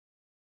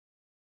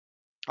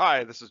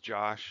Hi, this is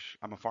Josh.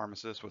 I'm a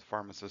pharmacist with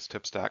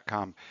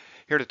pharmacisttips.com.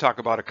 Here to talk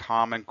about a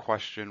common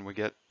question we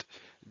get.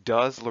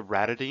 Does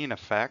Loratadine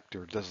affect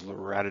or does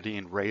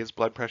Loratadine raise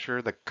blood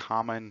pressure? The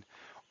common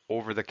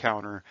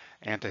over-the-counter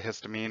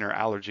antihistamine or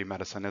allergy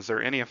medicine. Is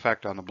there any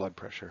effect on the blood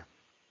pressure?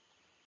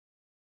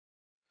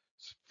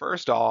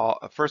 First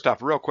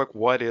off, real quick,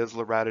 what is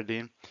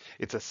Loratadine?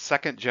 It's a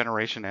second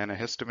generation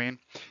antihistamine.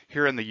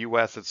 Here in the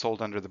US, it's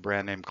sold under the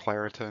brand name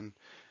Claritin.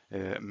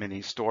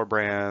 Many store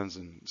brands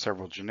and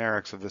several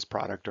generics of this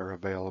product are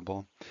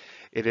available.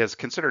 It is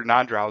considered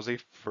non-drowsy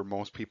for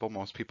most people.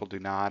 Most people do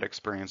not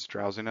experience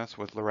drowsiness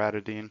with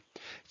loratadine.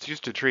 It's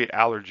used to treat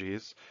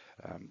allergies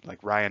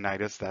like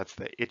rhinitis, that's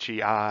the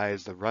itchy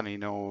eyes, the runny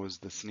nose,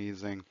 the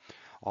sneezing,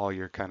 all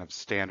your kind of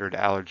standard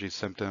allergy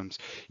symptoms.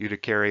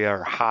 Urticaria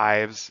or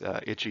hives,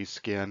 itchy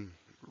skin,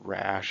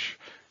 rash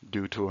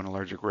due to an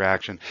allergic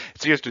reaction.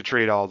 It's used to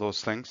treat all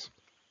those things.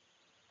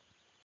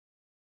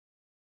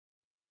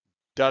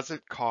 Does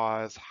it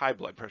cause high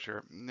blood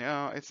pressure?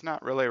 No, it's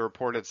not really a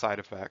reported side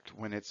effect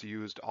when it's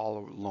used all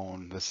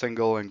alone. The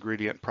single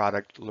ingredient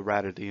product,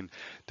 loratadine,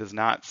 does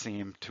not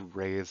seem to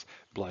raise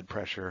blood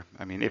pressure.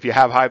 I mean, if you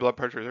have high blood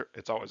pressure,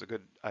 it's always a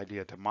good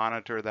idea to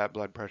monitor that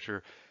blood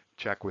pressure.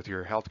 Check with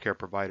your healthcare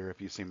provider if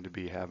you seem to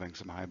be having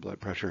some high blood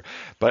pressure.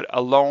 But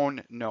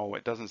alone, no,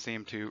 it doesn't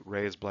seem to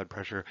raise blood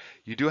pressure.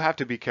 You do have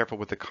to be careful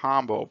with the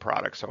combo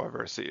products,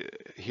 however. See,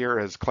 here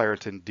is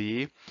Claritin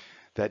D.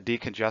 That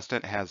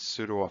decongestant has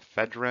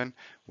pseudoephedrine,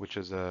 which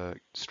is a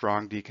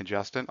strong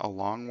decongestant,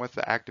 along with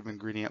the active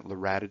ingredient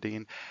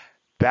loratadine.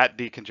 That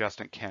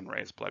decongestant can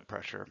raise blood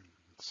pressure.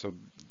 So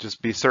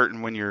just be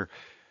certain when you're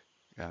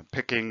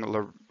picking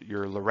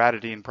your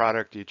loratadine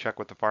product, you check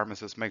with the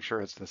pharmacist, make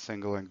sure it's the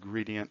single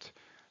ingredient,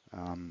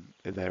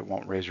 that it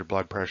won't raise your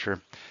blood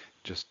pressure.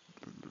 Just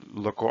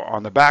look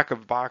on the back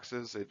of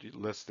boxes. It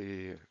lists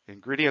the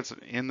ingredients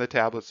in the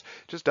tablets.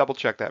 Just double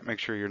check that. Make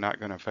sure you're not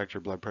going to affect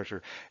your blood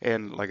pressure.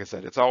 And like I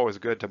said, it's always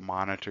good to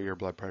monitor your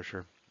blood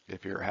pressure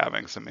if you're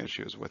having some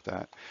issues with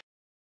that.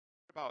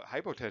 About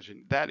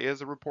hypotension, that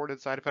is a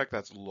reported side effect.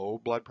 That's low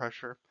blood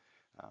pressure.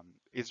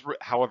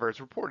 However,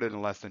 it's reported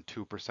in less than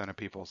 2% of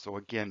people. So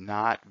again,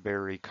 not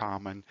very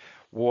common.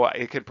 What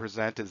it could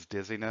present as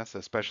dizziness,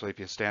 especially if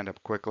you stand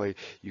up quickly.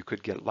 You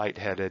could get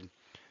lightheaded,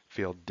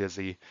 feel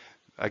dizzy.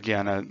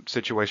 Again, a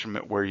situation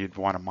where you'd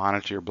want to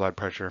monitor your blood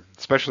pressure,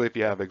 especially if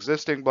you have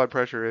existing blood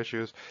pressure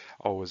issues.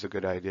 Always a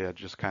good idea.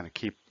 Just kind of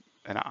keep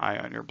an eye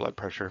on your blood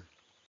pressure.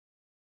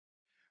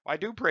 I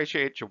do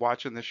appreciate you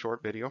watching this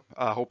short video.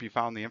 I hope you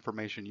found the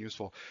information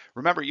useful.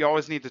 Remember, you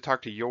always need to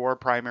talk to your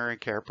primary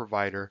care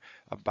provider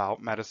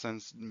about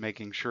medicines,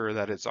 making sure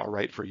that it's all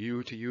right for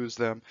you to use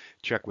them.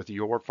 Check with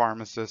your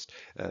pharmacist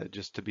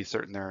just to be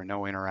certain there are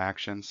no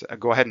interactions.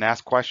 Go ahead and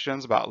ask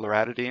questions about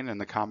loratadine in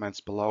the comments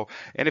below.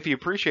 And if you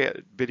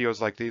appreciate videos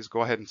like these,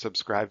 go ahead and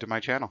subscribe to my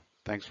channel.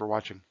 Thanks for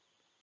watching.